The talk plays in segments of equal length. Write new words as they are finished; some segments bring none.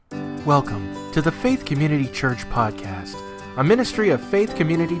Welcome to the Faith Community Church Podcast, a ministry of Faith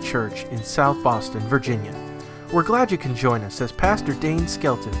Community Church in South Boston, Virginia. We're glad you can join us as Pastor Dane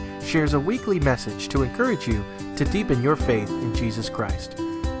Skelton shares a weekly message to encourage you to deepen your faith in Jesus Christ.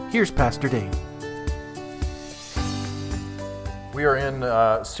 Here's Pastor Dane. We are in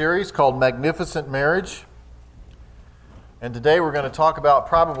a series called Magnificent Marriage, and today we're going to talk about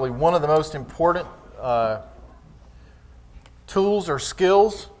probably one of the most important tools or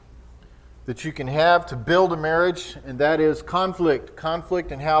skills that you can have to build a marriage, and that is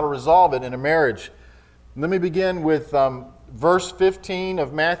conflict and how to resolve it in a marriage. Let me begin with verse 15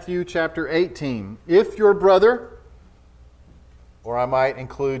 of Matthew chapter 18. If your brother, or I might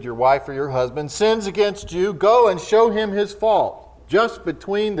include your wife or your husband, sins against you, go and show him his fault, just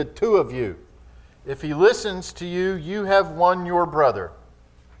between the two of you. If he listens to you, you have won your brother.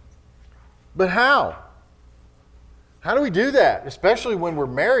 But how? How do we do that, especially when we're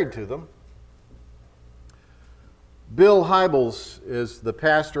married to them? Bill Hybels is the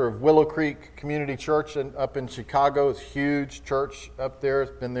pastor of Willow Creek Community Church up in Chicago. It's a huge church up there.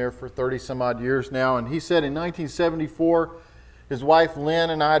 It's been there for 30 some odd years now. And he said in 1974, his wife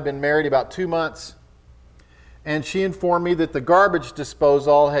Lynn and I had been married about 2 months. And she informed me that the garbage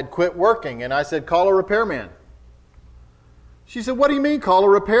disposal had quit working. And I said, call a repairman. She said, what do you mean call a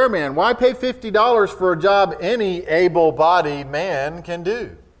repairman? Why pay $50 for a job any able-bodied man can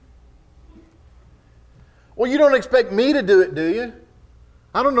do? Well, you don't expect me to do it, do you?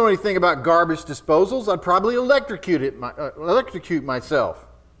 I don't know anything about garbage disposals. I'd probably electrocute myself.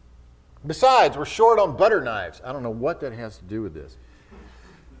 Besides, we're short on butter knives. I don't know what that has to do with this.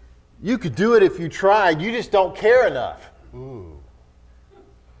 You could do it if you tried. You just don't care enough. Ooh.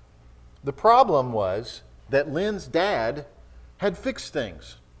 The problem was that Lynn's dad had fixed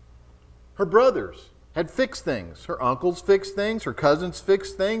things. Her brothers had fixed things. Her uncles fixed things. Her cousins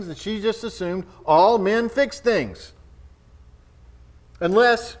fixed things. And she just assumed all men fixed things.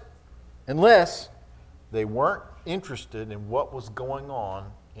 Unless they weren't interested in what was going on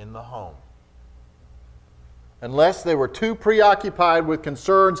in the home. Unless they were too preoccupied with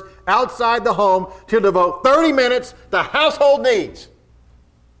concerns outside the home to devote 30 minutes to household needs.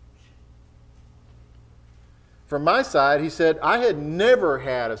 From my side, he said, I had never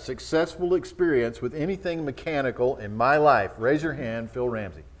had a successful experience with anything mechanical in my life. Raise your hand, Phil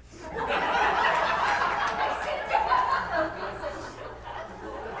Ramsey.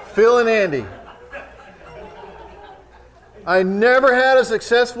 Phil and Andy. I never had a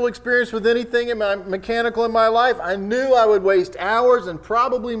successful experience with anything mechanical in my life. I knew I would waste hours and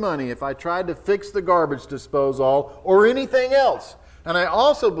probably money if I tried to fix the garbage disposal or anything else. And I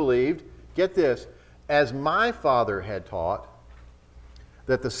also believed, get this, as my father had taught,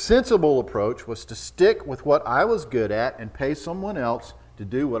 that the sensible approach was to stick with what I was good at and pay someone else to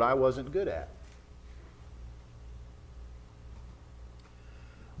do what I wasn't good at.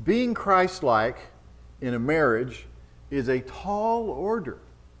 Being Christ-like in a marriage is a tall order.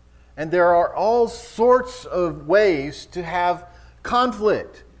 And there are all sorts of ways to have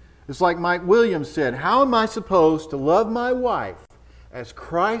conflict. It's like Mike Williams said, how am I supposed to love my wife as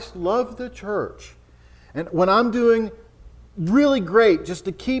Christ loved the church? And when I'm doing really great just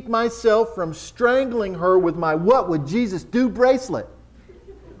to keep myself from strangling her with my "What Would Jesus Do" bracelet.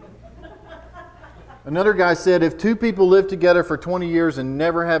 Another guy said, if two people live together for 20 years and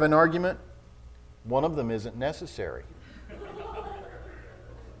never have an argument, one of them isn't necessary.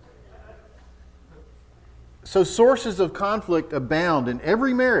 So sources of conflict abound in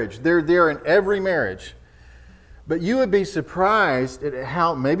every marriage. They're there in every marriage. But you would be surprised at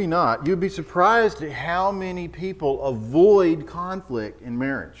how, maybe not, you'd be surprised at how many people avoid conflict in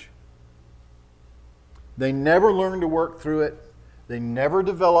marriage. They never learn to work through it. They never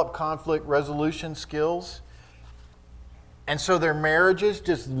develop conflict resolution skills. And so their marriages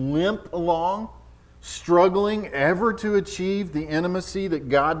just limp along, struggling ever to achieve the intimacy that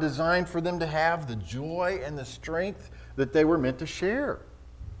God designed for them to have, the joy and the strength that they were meant to share.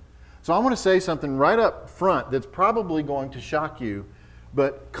 So I want to say something right up front that's probably going to shock you,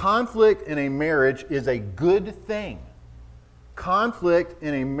 but conflict in a marriage is a good thing. Conflict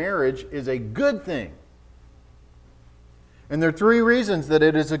in a marriage is a good thing. And there are 3 reasons that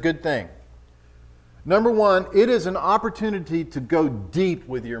it is a good thing. Number 1, it is an opportunity to go deep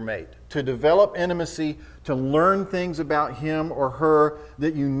with your mate, to develop intimacy, to learn things about him or her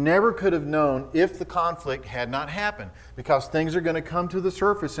that you never could have known if the conflict had not happened. Because things are going to come to the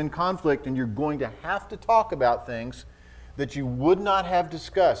surface in conflict, and you're going to have to talk about things that you would not have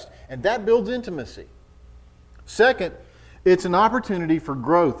discussed. And that builds intimacy. Second, it's an opportunity for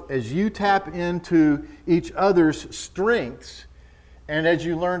growth as you tap into each other's strengths and as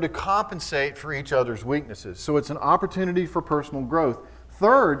you learn to compensate for each other's weaknesses. So it's an opportunity for personal growth.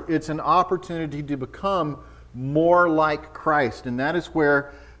 Third, it's an opportunity to become more like Christ, and that is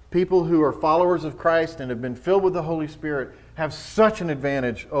where people who are followers of Christ and have been filled with the Holy Spirit have such an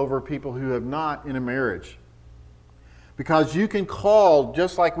advantage over people who have not in a marriage. Because you can call,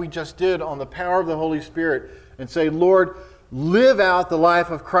 just like we just did, on the power of the Holy Spirit and say, Lord, live out the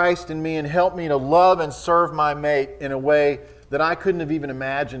life of Christ in me and help me to love and serve my mate in a way that I couldn't have even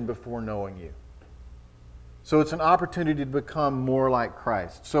imagined before knowing you. So it's an opportunity to become more like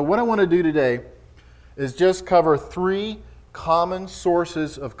Christ. So what I want to do today is just cover 3 common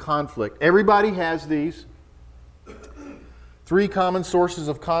sources of conflict. Everybody has these. 3 common sources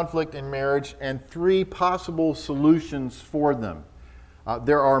of conflict in marriage and 3 possible solutions for them.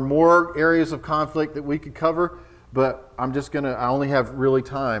 There are more areas of conflict that we could cover, but I only have really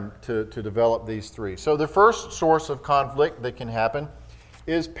time to develop these 3. So the first source of conflict that can happen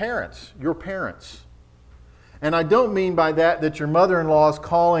is parents, your parents. And I don't mean by that your mother-in-law is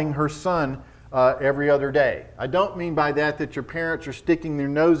calling her son every other day. I don't mean by that your parents are sticking their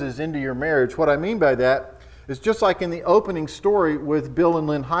noses into your marriage. What I mean by that is just like in the opening story with Bill and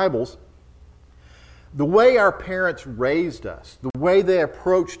Lynn Hybels, the way our parents raised us, the way they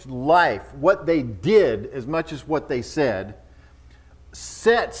approached life, what they did as much as what they said,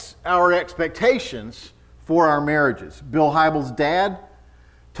 sets our expectations for our marriages. Bill Hybels' dad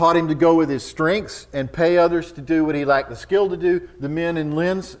taught him to go with his strengths and pay others to do what he lacked the skill to do. The men in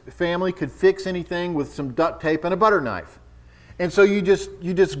Lynn's family could fix anything with some duct tape and a butter knife. And so you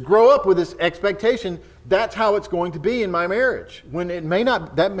just grow up with this expectation, that's how it's going to be in my marriage, when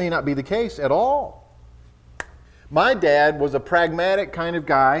that may not be the case at all. My dad was a pragmatic kind of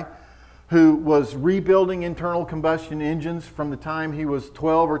guy who was rebuilding internal combustion engines from the time he was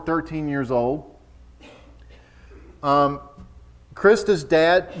 12 or 13 years old. Krista's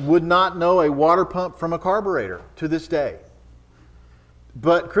dad would not know a water pump from a carburetor to this day.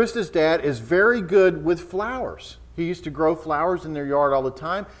 But Krista's dad is very good with flowers. He used to grow flowers in their yard all the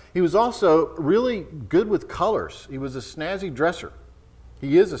time. He was also really good with colors. He was a snazzy dresser.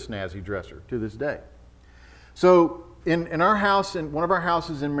 He is a snazzy dresser to this day. So in our house, in one of our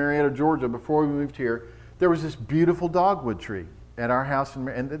houses in Marietta, Georgia, before we moved here, there was this beautiful dogwood tree at our house.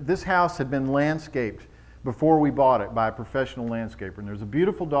 And this house had been landscaped before we bought it by a professional landscaper. And there's a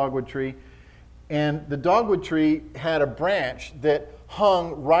beautiful dogwood tree. And the dogwood tree had a branch that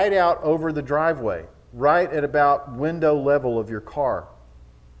hung right out over the driveway, right at about window level of your car.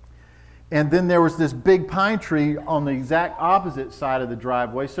 And then there was this big pine tree on the exact opposite side of the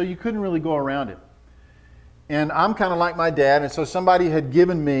driveway, so you couldn't really go around it. And I'm kind of like my dad, and so somebody had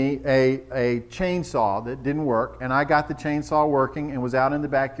given me a chainsaw that didn't work, and I got the chainsaw working and was out in the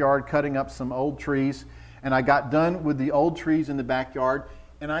backyard cutting up some old trees, and I got done with the old trees in the backyard,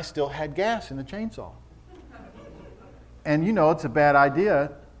 and I still had gas in the chainsaw. And you know it's a bad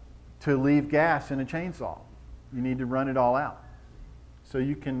idea to leave gas in a chainsaw. You need to run it all out. So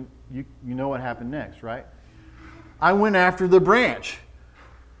you know what happened next, right? I went after the branch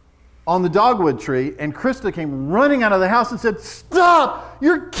on the dogwood tree, and Krista came running out of the house and said, "Stop!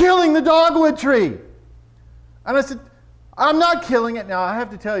 You're killing the dogwood tree!" And I said, "I'm not killing it." Now, I have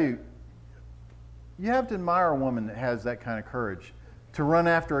to tell you, you have to admire a woman that has that kind of courage to run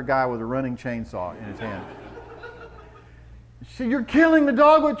after a guy with a running chainsaw in his hand. She said, "You're killing the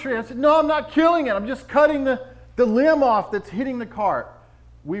dogwood tree." I said, "No, I'm not killing it. I'm just cutting the limb off that's hitting the cart."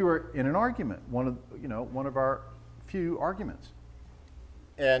 We were in an argument, one of our few arguments.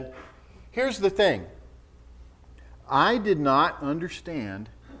 And here's the thing. I did not understand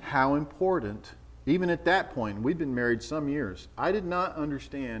how important, even at that point, we'd been married some years, I did not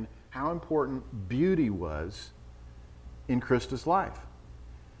understand how important beauty was in Krista's life.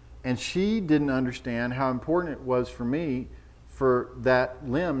 And she didn't understand how important it was for me for that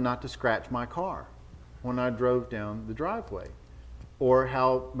limb not to scratch my car when I drove down the driveway, or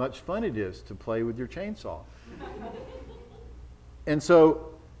how much fun it is to play with your chainsaw. And so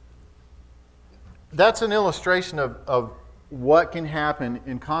that's an illustration of what can happen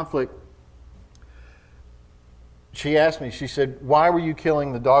in conflict. She asked me, she said, "Why were you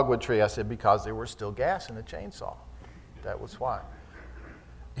killing the dogwood tree?" I said, "Because there was still gas in the chainsaw. That was why."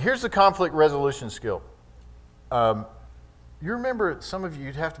 Here's the conflict resolution skill. You remember, some of you,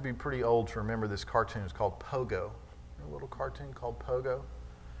 you'd have to be pretty old to remember this cartoon. It's called Pogo. A little cartoon called Pogo.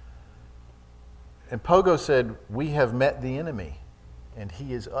 And Pogo said, "We have met the enemy, and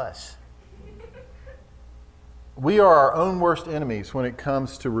he is us." We are our own worst enemies when it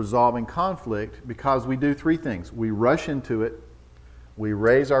comes to resolving conflict, because we do 3 things. We rush into it, we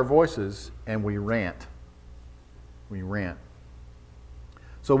raise our voices, and we rant. We rant.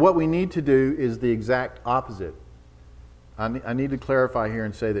 So what we need to do is the exact opposite. I need to clarify here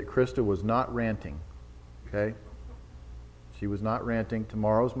and say that Krista was not ranting. Okay? She was not ranting.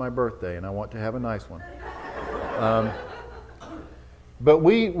 Tomorrow's my birthday, and I want to have a nice one. But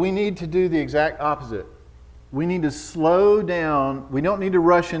we need to do the exact opposite. We need to slow down. We don't need to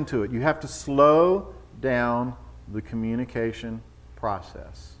rush into it. You have to slow down the communication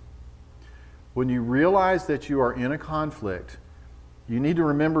process. When you realize that you are in a conflict, you need to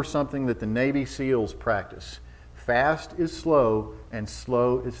remember something that the Navy SEALs practice. Fast is slow, and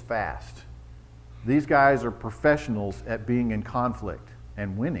slow is fast. These guys are professionals at being in conflict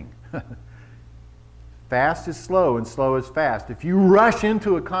and winning. Fast is slow, and slow is fast. If you rush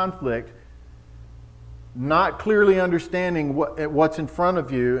into a conflict, not clearly understanding what's in front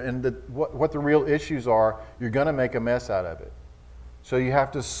of you and what the real issues are, you're going to make a mess out of it. So you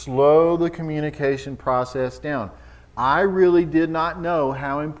have to slow the communication process down. I really did not know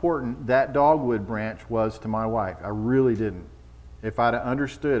how important that dogwood branch was to my wife. I really didn't. If I'd have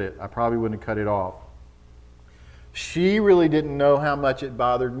understood it, I probably wouldn't have cut it off. She really didn't know how much it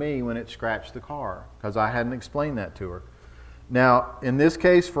bothered me when it scratched the car, because I hadn't explained that to her. Now, in this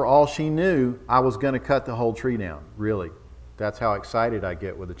case, for all she knew, I was going to cut the whole tree down, really. That's how excited I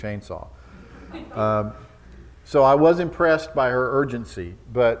get with a chainsaw. So I was impressed by her urgency,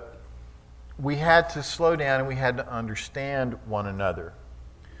 but we had to slow down and we had to understand one another.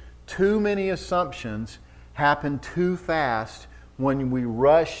 Too many assumptions happen too fast when we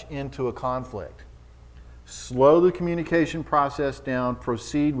rush into a conflict. Slow the communication process down,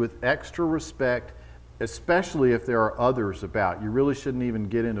 proceed with extra respect, especially if there are others about. You really shouldn't even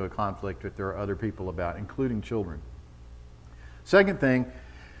get into a conflict if there are other people about, including children. Second thing,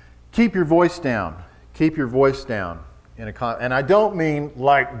 keep your voice down. Keep your voice down. And I don't mean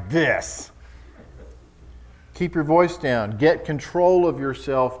like this. Keep your voice down. Get control of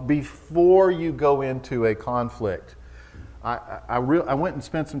yourself before you go into a conflict. I went and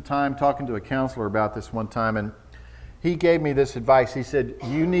spent some time talking to a counselor about this one time, and he gave me this advice. He said,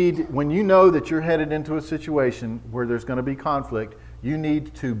 when you know that you're headed into a situation where there's going to be conflict, you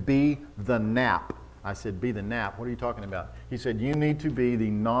need to be the nap. I said, be the nap? What are you talking about? He said, you need to be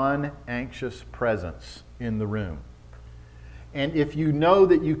the non-anxious presence in the room. And if you know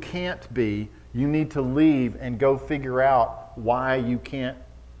that you can't be, you need to leave and go figure out why you can't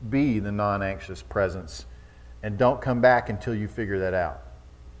be the non-anxious presence. And don't come back until you figure that out.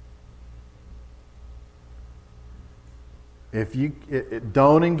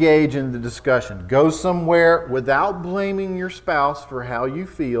 Don't engage in the discussion. Go somewhere without blaming your spouse for how you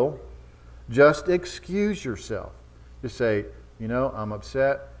feel. Just excuse yourself. Just say, I'm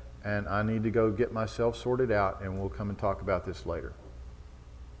upset and I need to go get myself sorted out, and we'll come and talk about this later.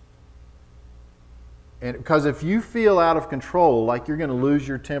 And because if you feel out of control, like you're going to lose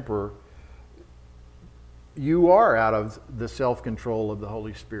your temper, you are out of the self-control of the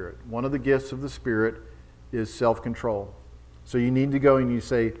Holy Spirit. One of the gifts of the Spirit is self-control. So you need to go and you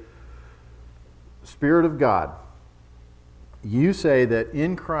say, Spirit of God, you say that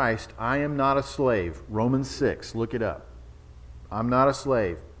in Christ I am not a slave. Romans 6, look it up. I'm not a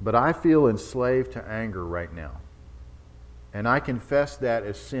slave, but I feel enslaved to anger right now. And I confess that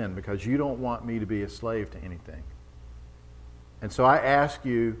as sin because you don't want me to be a slave to anything. And so I ask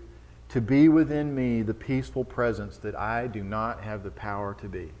you to be within me the peaceful presence that I do not have the power to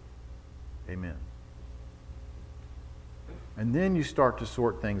be. Amen. And then you start to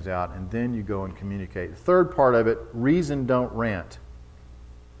sort things out, and then you go and communicate. The third part of it, reason, don't rant.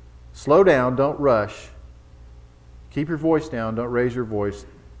 Slow down, don't rush. Keep your voice down, don't raise your voice.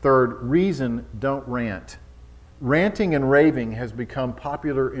 Third, reason, don't rant. Ranting and raving has become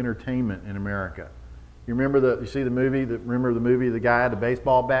popular entertainment in America. You remember the movie, the guy had a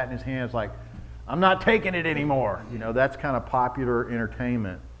baseball bat in his hands like, I'm not taking it anymore. That's kind of popular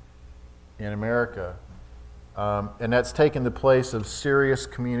entertainment in America. And that's taken the place of serious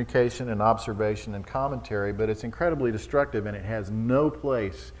communication and observation and commentary, but it's incredibly destructive and it has no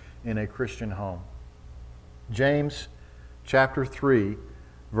place in a Christian home. James chapter 3,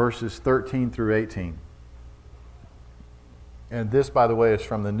 verses 13 through 18. And this, by the way, is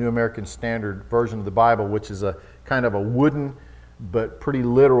from the New American Standard Version of the Bible, which is a kind of a wooden but pretty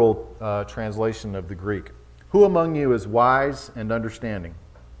literal translation of the Greek. Who among you is wise and understanding?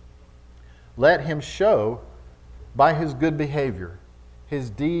 Let him show by his good behavior his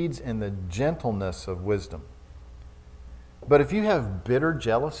deeds in the gentleness of wisdom. But if you have bitter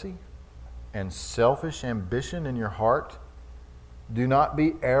jealousy and selfish ambition in your heart, do not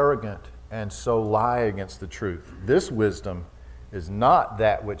be arrogant and so lie against the truth. This wisdom is not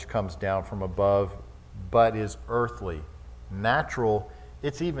that which comes down from above, but is earthly, natural,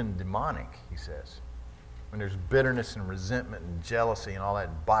 It's even demonic, he says. When there's bitterness and resentment and jealousy and all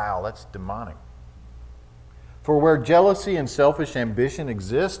that bile, that's demonic. For where jealousy and selfish ambition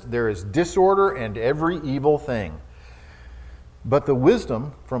exist, there is disorder and every evil thing. But the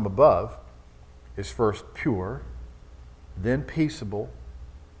wisdom from above is first pure, then peaceable,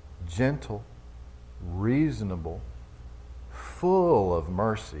 gentle, reasonable, full of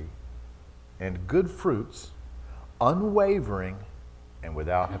mercy and good fruits, unwavering and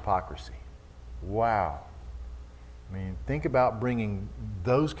without hypocrisy. Wow. I mean, think about bringing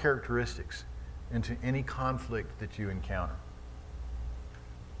those characteristics into any conflict that you encounter.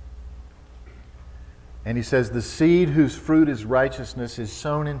 And he says, the seed whose fruit is righteousness is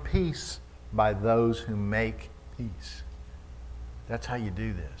sown in peace by those who make peace. That's how you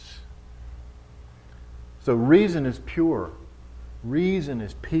do this. So reason is pure. Reason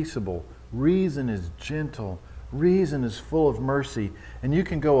is peaceable. Reason is gentle. Reason is full of mercy. And you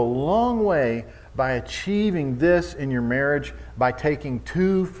can go a long way by achieving this in your marriage by taking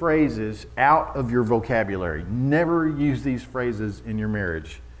two phrases out of your vocabulary. Never use these phrases in your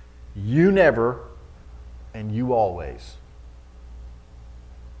marriage. You never and you always.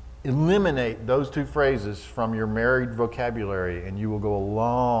 Eliminate those two phrases from your married vocabulary and you will go a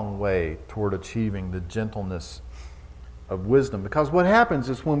long way toward achieving the gentleness of wisdom. Because what happens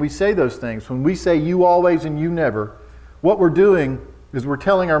is when we say those things, when we say you always and you never, what we're doing is we're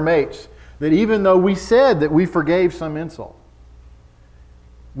telling our mates that even though we said that we forgave some insult,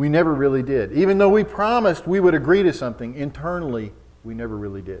 we never really did. Even though we promised we would agree to something, internally, we never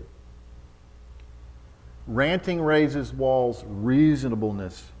really did. Ranting raises walls,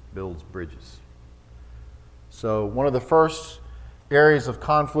 reasonableness builds bridges. So one of the first areas of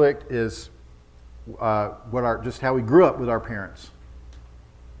conflict is just how we grew up with our parents.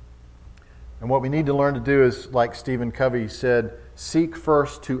 And what we need to learn to do is, like Stephen Covey said, seek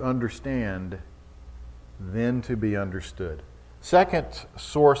first to understand, then to be understood. Second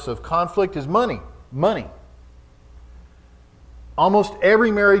source of conflict is money. Money. Almost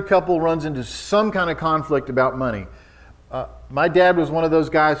every married couple runs into some kind of conflict about money. My dad was one of those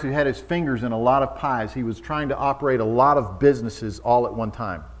guys who had his fingers in a lot of pies. He was trying to operate a lot of businesses all at one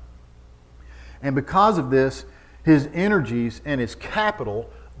time. And because of this, his energies and his capital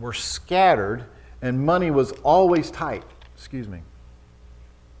were scattered and money was always tight. Excuse me.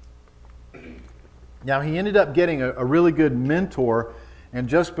 Now, he ended up getting a really good mentor, and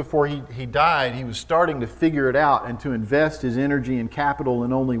just before he died, he was starting to figure it out and to invest his energy and capital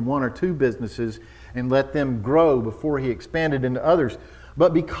in only one or two businesses and let them grow before he expanded into others.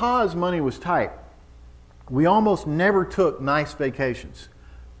 But because money was tight, we almost never took nice vacations.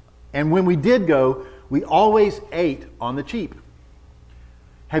 And when we did go, we always ate on the cheap.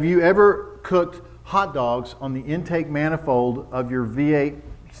 Have you ever cooked hot dogs on the intake manifold of your V8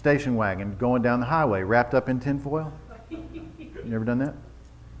 station wagon going down the highway wrapped up in tinfoil? You never done that?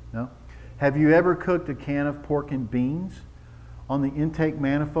 No? Have you ever cooked a can of pork and beans on the intake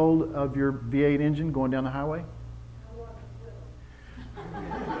manifold of your V8 engine going down the highway?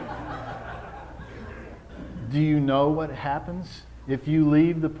 Do you know what happens if you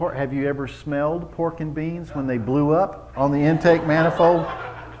leave the pork? Have you ever smelled pork and beans when they blew up on the intake manifold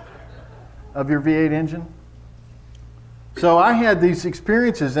of your V8 engine? So I had these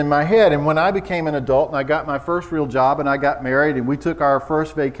experiences in my head, and when I became an adult and I got my first real job and I got married and we took our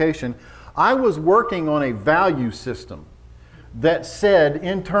first vacation, I was working on a value system that said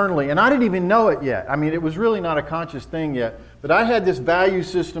internally, and I didn't even know it yet. I mean, it was really not a conscious thing yet, but I had this value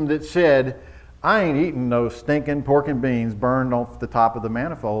system that said, I ain't eating no stinking pork and beans burned off the top of the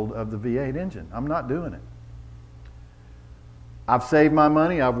manifold of the V8 engine. I'm not doing it. I've saved my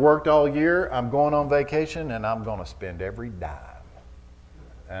money. I've worked all year. I'm going on vacation, and I'm going to spend every dime.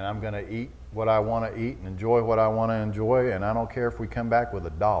 And I'm going to eat what I want to eat and enjoy what I want to enjoy, and I don't care if we come back with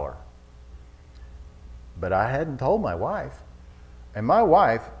 $1. But I hadn't told my wife. And my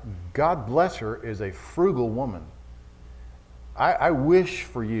wife, God bless her, is a frugal woman. I wish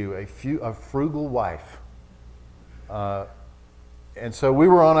for you a frugal wife. And so we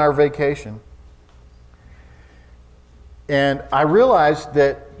were on our vacation. And I realized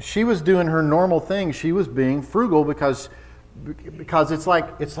that she was doing her normal thing. She was being frugal because it's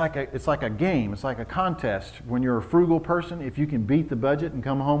like a game. It's like a contest. When you're a frugal person, if you can beat the budget and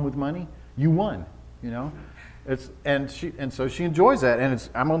come home with money, you won. You know, so she enjoys that. And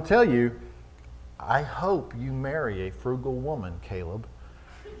I'm going to tell you, I hope you marry a frugal woman, Caleb,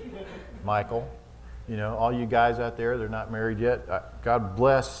 Michael. You know, all you guys out there, they're not married yet. God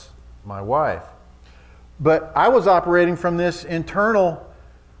bless my wife. But I was operating from this internal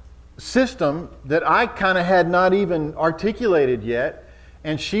system that I kind of had not even articulated yet.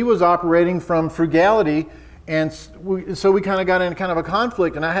 and she was operating from frugality, and so we kind of got in kind of a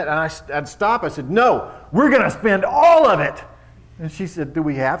conflict, and I'd stop. I said, no, we're going to spend all of it. And she said, do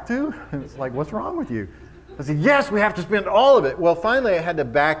we have to? And it's like, what's wrong with you? I said, yes, we have to spend all of it. Well, finally I had to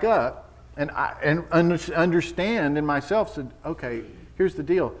back up and understand in myself, said, okay, here's the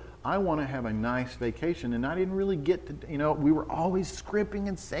deal. I want to have a nice vacation, and I didn't really get to, we were always scrimping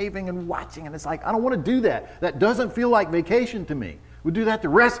and saving and watching, and it's like, I don't want to do that. That doesn't feel like vacation to me. We do that the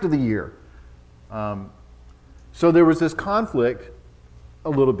rest of the year. So there was this conflict a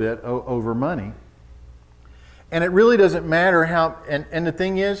little bit over money. And it really doesn't matter how, and the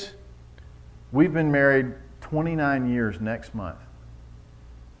thing is, we've been married 29 years next month,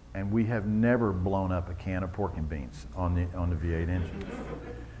 and we have never blown up a can of pork and beans on the V8 engine.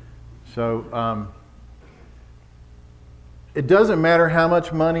 So it doesn't matter how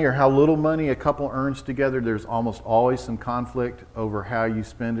much money or how little money a couple earns together, there's almost always some conflict over how you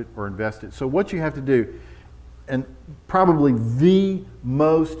spend it or invest it. So what you have to do, and probably the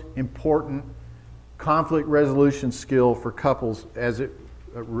most important conflict resolution skill for couples as it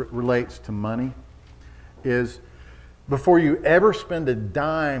relates to money, is before you ever spend a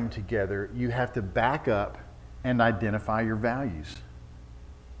dime together, you have to back up and identify your values.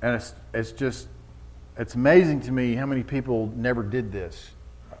 And it's amazing to me how many people never did this.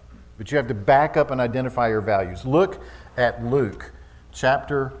 But you have to back up and identify your values. Look at Luke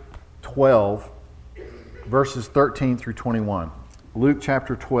chapter 12, verses 13 through 21. Luke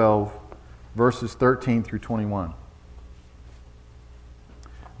chapter 12, verses 13 through 21.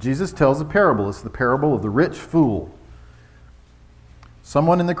 Jesus tells a parable. It's the parable of the rich fool.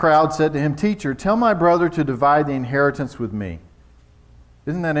 Someone in the crowd said to him, "Teacher, tell my brother to divide the inheritance with me."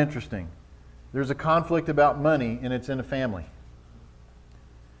 Isn't that interesting? There's a conflict about money, and it's in a family.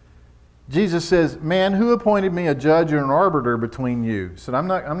 Jesus says, "Man, who appointed me a judge or an arbiter between you?" He said, I'm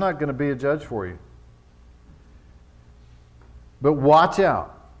not going to be a judge for you. But watch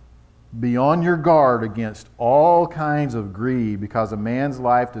out. Be on your guard against all kinds of greed, because a man's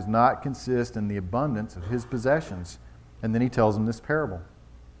life does not consist in the abundance of his possessions. And then he tells him this parable.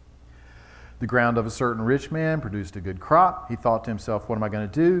 The ground of a certain rich man produced a good crop. He thought to himself, what am I going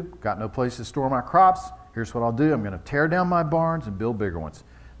to do? Got no place to store my crops. Here's what I'll do. I'm going to tear down my barns and build bigger ones.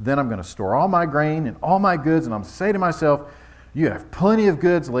 Then I'm going to store all my grain and all my goods, and I'm going to say to myself, you have plenty of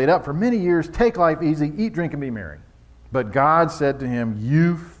goods laid up for many years. Take life easy, eat, drink, and be merry. But God said to him,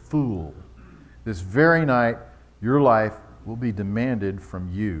 you fool, this very night your life will be demanded from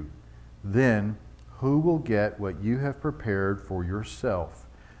you. Then who will get what you have prepared for yourself?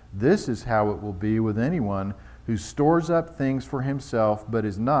 This is how it will be with anyone who stores up things for himself but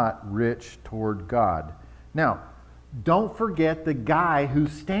is not rich toward God. Now, don't forget the guy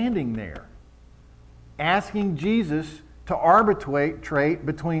who's standing there asking Jesus to arbitrate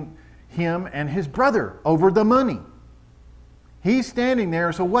between him and his brother over the money. He's standing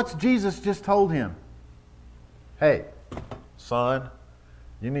there, so what's Jesus just told him? Hey, son,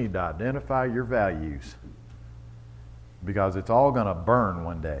 you need to identify your values, because it's all going to burn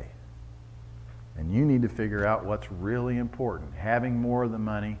one day. And you need to figure out what's really important, having more of the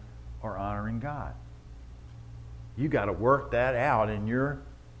money or honoring God. You got to work that out in your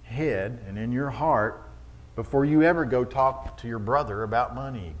head and in your heart before you ever go talk to your brother about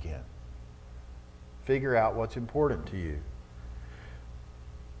money again. Figure out what's important to you.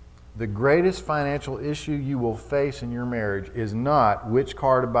 The greatest financial issue you will face in your marriage is not which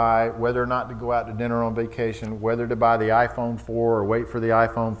car to buy, whether or not to go out to dinner on vacation, whether to buy the iPhone 4 or wait for the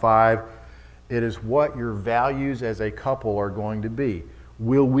iPhone 5. It is what your values as a couple are going to be.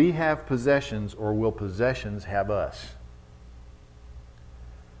 Will we have possessions, or will possessions have us?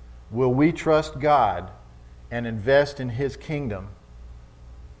 Will we trust God and invest in His kingdom,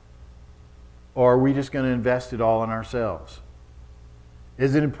 or are we just going to invest it all in ourselves?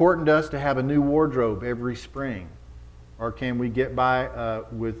 Is it important to us to have a new wardrobe every spring? Or can we get by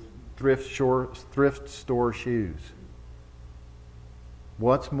with thrift store shoes?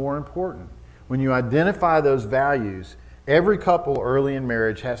 What's more important? When you identify those values, every couple early in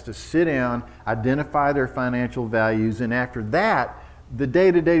marriage has to sit down, identify their financial values, and after that, the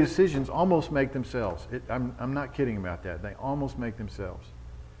day-to-day decisions almost make themselves. I'm not kidding about that. They almost make themselves.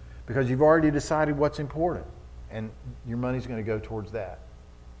 Because you've already decided what's important, and your money's going to go towards that.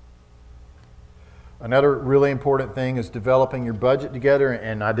 Another really important thing is developing your budget together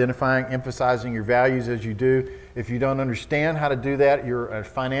and emphasizing your values as you do. If you don't understand how to do that, your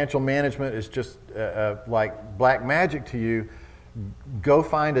financial management is just like black magic to you. Go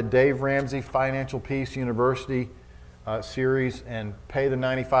find a Dave Ramsey Financial Peace University series and pay the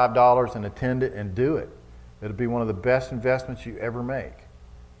 $95 and attend it and do it. It'll be one of the best investments you ever make.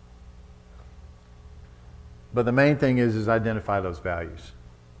 But the main thing is identify those values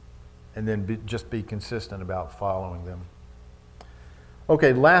and then just be consistent about following them.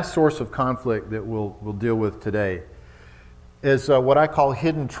 Okay, last source of conflict that we'll deal with today is what I call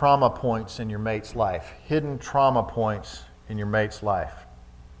hidden trauma points in your mate's life. Hidden trauma points in your mate's life.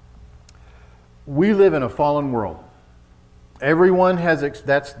 We live in a fallen world. Everyone has,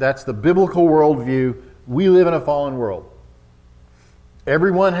 that's the biblical worldview. We live in a fallen world.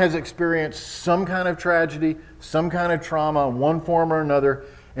 Everyone has experienced some kind of tragedy, some kind of trauma, one form or another.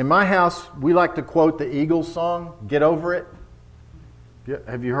 In my house, we like to quote the Eagles song, Get Over It.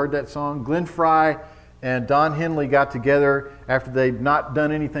 Have you heard that song? Glenn Frey and Don Henley got together after they'd not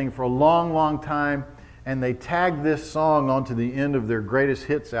done anything for a long, long time, and they tagged this song onto the end of their greatest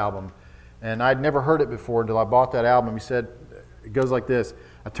hits album. And I'd never heard it before until I bought that album. He said, it goes like this.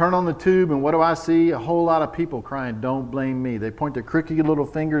 I turn on the tube and what do I see? A whole lot of people crying, don't blame me. They point their crooked little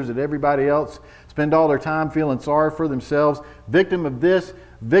fingers at everybody else, spend all their time feeling sorry for themselves, victim of this,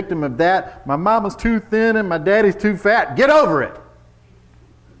 victim of that. My mama's too thin and my daddy's too fat. Get over it.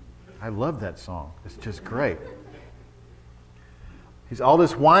 I love that song. It's just great. He's all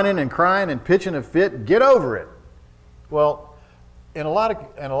this whining and crying and pitching a fit. Get over it. Well, in a lot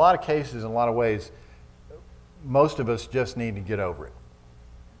of cases, in a lot of ways, most of us just need to get over it.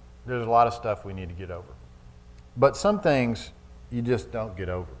 There's a lot of stuff we need to get over. But some things you just don't get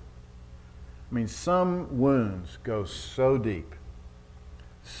over. I mean, some wounds go so deep.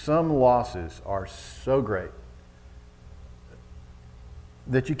 Some losses are so great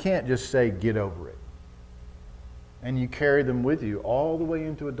that you can't just say, get over it. And you carry them with you all the way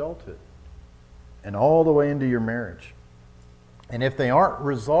into adulthood and all the way into your marriage. And if they aren't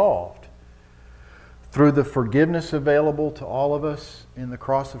resolved through the forgiveness available to all of us in the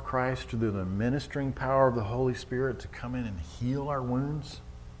cross of Christ, through the ministering power of the Holy Spirit to come in and heal our wounds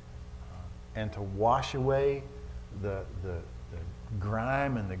and to wash away the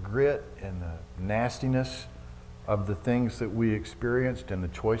grime and the grit and the nastiness of the things that we experienced and the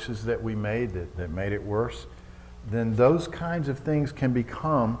choices that we made that made it worse, then those kinds of things can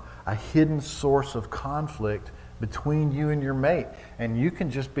become a hidden source of conflict between you and your mate. And you can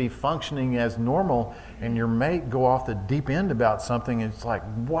just be functioning as normal and your mate go off the deep end about something and it's like,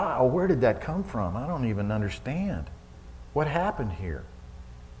 wow, where did that come from? I don't even understand. What happened here?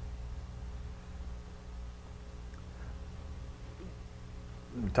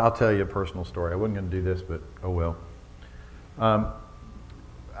 I'll tell you a personal story. I wasn't going to do this, but oh well.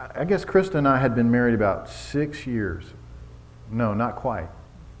 I guess Krista and I had been married about 6 years. No, not quite.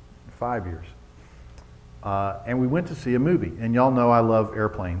 5 years. And we went to see a movie. And y'all know I love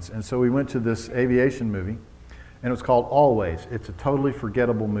airplanes. And so we went to this aviation movie. And it was called Always. It's a totally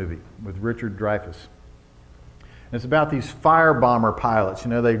forgettable movie with Richard Dreyfuss. And it's about these fire bomber pilots. You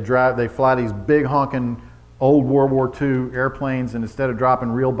know, they fly these big honking old World War II airplanes, and instead of dropping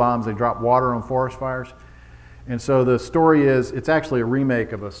real bombs, they drop water on forest fires. And so the story is, it's actually a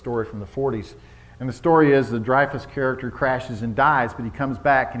remake of a story from the 40s. And the story is the Dreyfuss character crashes and dies, but he comes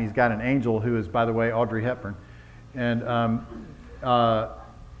back and he's got an angel who is, by the way, Audrey Hepburn. And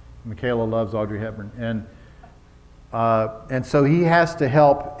Michaela loves Audrey Hepburn. And so he has to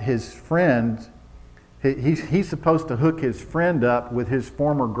help his friend. He's supposed to hook his friend up with his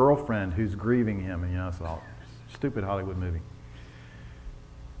former girlfriend who's grieving him. And, you know, it's all stupid Hollywood movie.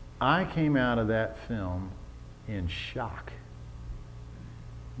 I came out of that film in shock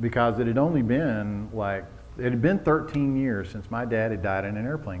because it had only been it had been 13 years since my dad had died in an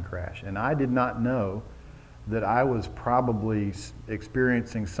airplane crash, and I did not know that I was probably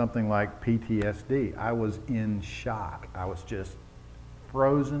experiencing something like PTSD. I was in shock. I was just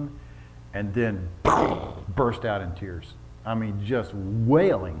frozen and then burst out in tears. I mean, just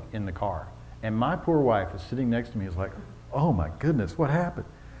wailing in the car. And my poor wife is sitting next to me, is like, oh my goodness, what happened?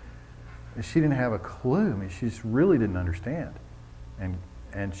 And she didn't have a clue. I mean, she just really didn't understand.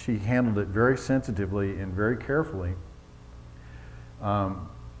 And she handled it very sensitively and very carefully. But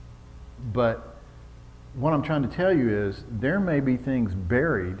what I'm trying to tell you is there may be things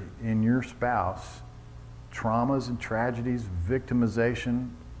buried in your spouse, traumas and tragedies, victimization.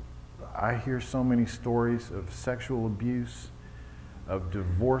 I hear so many stories of sexual abuse, of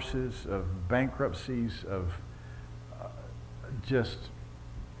divorces, of bankruptcies, of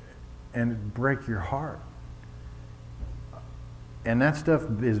and it break your heart. And that stuff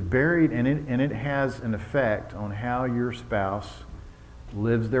is buried, and it has an effect on how your spouse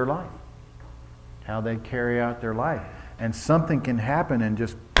lives their life, how they carry out their life. And something can happen and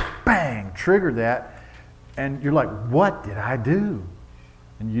just bang, trigger that, and you're like, what did I do?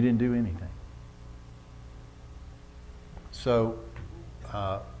 And you didn't do anything. So,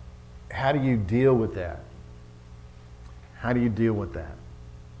 how do you deal with that? How do you deal with that?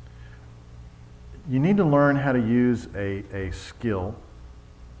 You need to learn how to use a skill,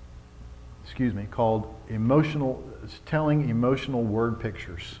 called telling emotional word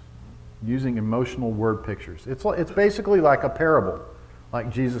pictures. Using emotional word pictures. It's basically like a parable,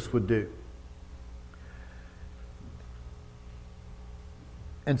 like Jesus would do.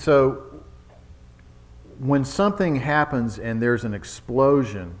 And so, when something happens and there's an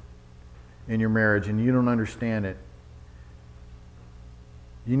explosion in your marriage and you don't understand it,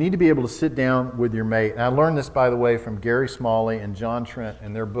 you need to be able to sit down with your mate. And I learned this, by the way, from Gary Smalley and John Trent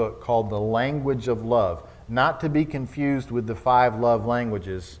in their book called The Language of Love. Not to be confused with the 5 love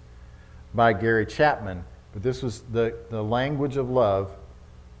languages by Gary Chapman, but this was the Language of Love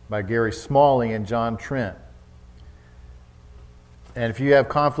by Gary Smalley and John Trent. And if you have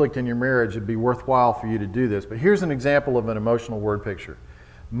conflict in your marriage, it'd be worthwhile for you to do this. But here's an example of an emotional word picture.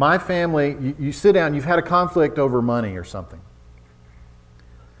 My family, you sit down, you've had a conflict over money or something.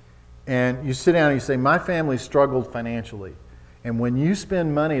 And you sit down and you say, my family struggled financially. And when you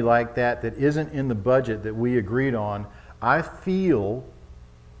spend money like that isn't in the budget that we agreed on, I feel,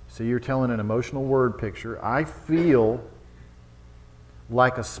 so you're telling an emotional word picture, I feel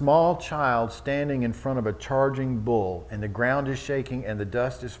like a small child standing in front of a charging bull, and the ground is shaking and the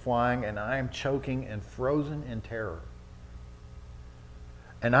dust is flying and I am choking and frozen in terror.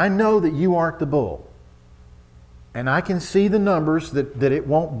 And I know that you aren't the bull. And I can see the numbers that it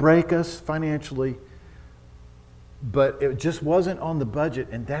won't break us financially, but it just wasn't on the budget,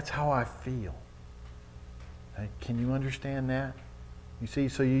 and that's how I feel. Can you understand that? You see,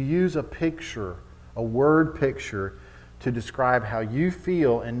 so you use a picture, a word picture, to describe how you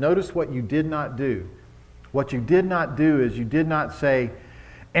feel, and notice what you did not do. What you did not do is you did not say,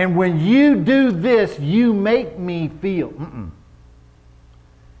 and when you do this, you make me feel.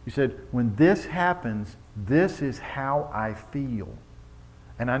 You said, when this happens, this is how I feel.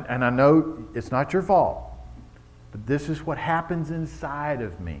 And I know it's not your fault, but this is what happens inside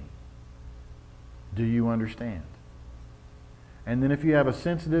of me. Do you understand? And then if you have a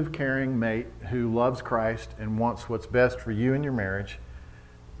sensitive, caring mate who loves Christ and wants what's best for you and your marriage,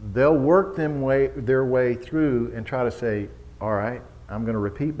 they'll work their way through and try to say, all right, I'm going to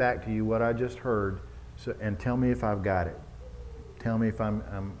repeat back to you what I just heard, and tell me if I've got it. Tell me if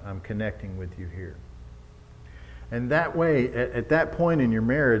I'm connecting with you here. And that way, at that point in your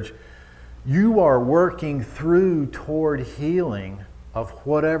marriage, you are working through toward healing of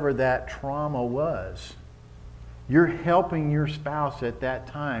whatever that trauma was. You're helping your spouse at that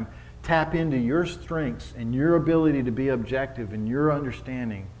time tap into your strengths and your ability to be objective and your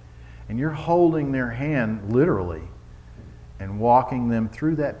understanding. And you're holding their hand literally and walking them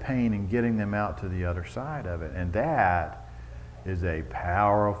through that pain and getting them out to the other side of it. And that is a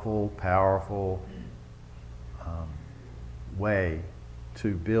powerful, powerful way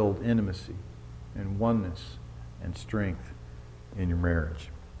to build intimacy and oneness and strength in your marriage.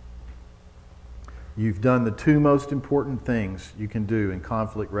 You've done the 2 most important things you can do in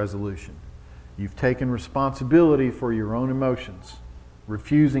conflict resolution. You've taken responsibility for your own emotions,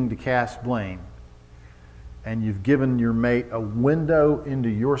 refusing to cast blame, and you've given your mate a window into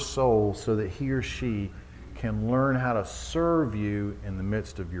your soul so that he or she can learn how to serve you in the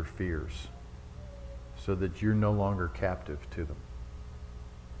midst of your fears, so that you're no longer captive to them.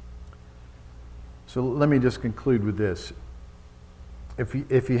 So let me just conclude with this.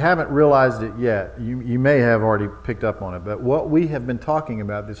 If you haven't realized it yet, you may have already picked up on it, but what we have been talking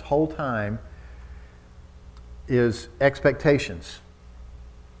about this whole time is expectations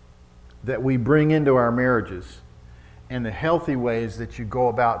that we bring into our marriages and the healthy ways that you go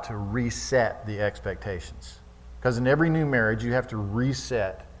about to reset the expectations. Because in every new marriage, you have to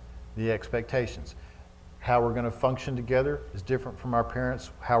reset the expectations. How we're going to function together is different from our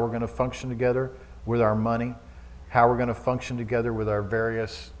parents. How we're going to function together with our money. How we're going to function together with our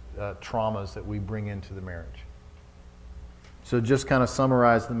various traumas that we bring into the marriage. So just kind of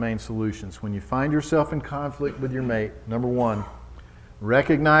summarize the main solutions. When you find yourself in conflict with your mate, number 1,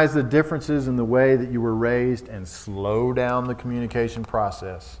 recognize the differences in the way that you were raised and slow down the communication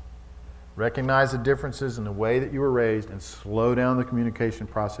process. Recognize the differences in the way that you were raised and slow down the communication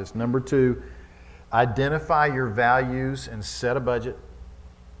process. Number 2, identify your values and set a budget.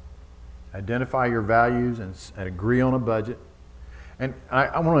 Identify your values and agree on a budget. And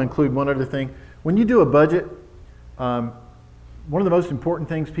I want to include one other thing. When you do a budget, one of the most important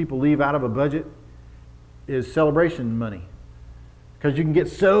things people leave out of a budget is celebration money. Because you can get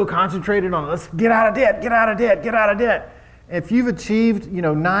so concentrated on, let's get out of debt, get out of debt, get out of debt. If you've achieved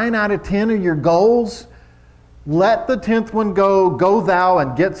 9 out of 10 of your goals, let the 10th one go thou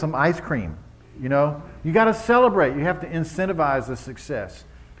and get some ice cream. You got to celebrate. You have to incentivize the success.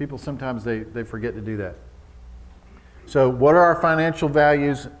 People sometimes they forget to do that. So what are our financial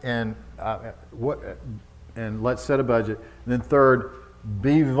values, and let's set a budget. And then third,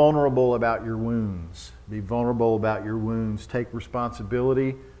 be vulnerable about your wounds. Be vulnerable about your wounds. Take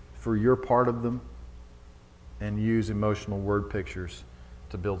responsibility for your part of them, and use emotional word pictures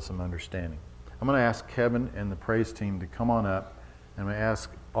to build some understanding. I'm going to ask Kevin and the praise team to come on up, and I'm going to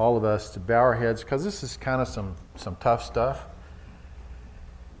ask all of us to bow our heads, because this is kind of some tough stuff.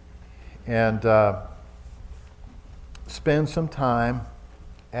 And spend some time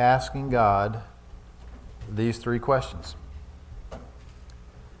asking God these 3 questions.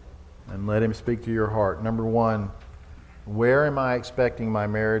 And let Him speak to your heart. Number 1, where am I expecting my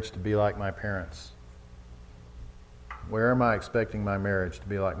marriage to be like my parents? Where am I expecting my marriage to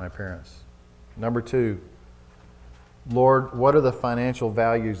be like my parents? Number 2, Lord, what are the financial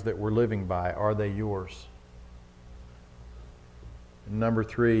values that we're living by? Are they yours? And number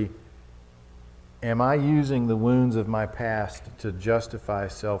 3, am I using the wounds of my past to justify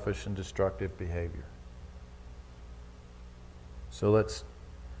selfish and destructive behavior? So let's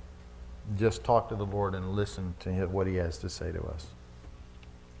just talk to the Lord and listen to what He has to say to us.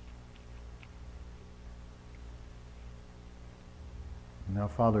 Now,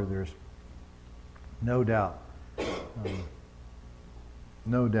 Father, there's no doubt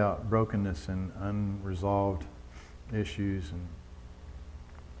brokenness and unresolved issues and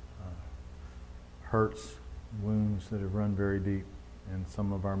hurts, wounds that have run very deep in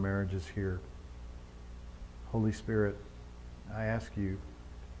some of our marriages here. Holy Spirit, I ask you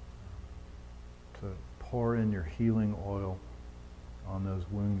to pour in your healing oil on those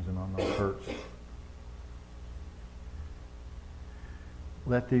wounds and on those hurts.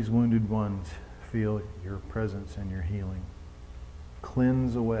 Let these wounded ones feel your presence and your healing.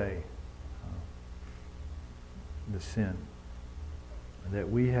 Cleanse away the sin that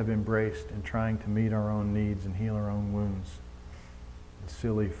we have embraced in trying to meet our own needs and heal our own wounds. The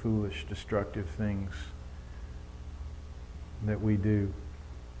silly, foolish, destructive things that we do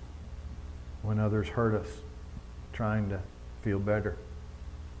when others hurt us, trying to feel better.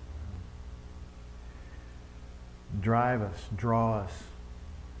 Drive us, draw us,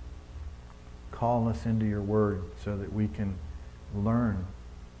 call us into your word so that we can learn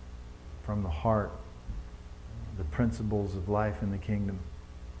from the heart the principles of life in the kingdom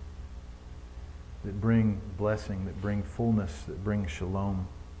that bring blessing, that bring fullness, that bring shalom.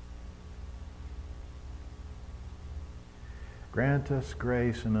 Grant us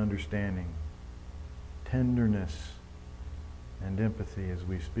grace and understanding, tenderness and empathy as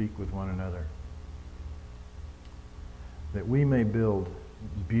we speak with one another, that we may build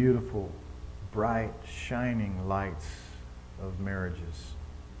beautiful, bright, shining lights of marriages.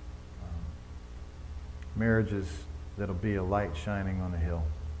 Marriages that'll be a light shining on a hill.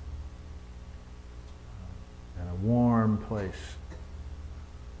 And a warm place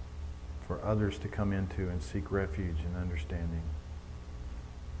for others to come into and seek refuge and understanding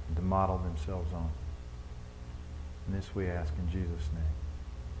and to model themselves on. And this we ask in Jesus' name.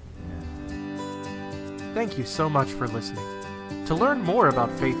 Amen. Thank you so much for listening. To learn more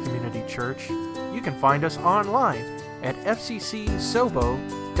about Faith Community Church, you can find us online at fccsobo.org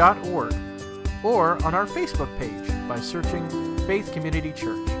or on our Facebook page by searching Faith Community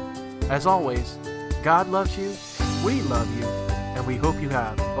Church. As always, God loves you, we love you, and we hope you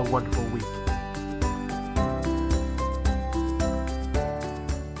have a wonderful week.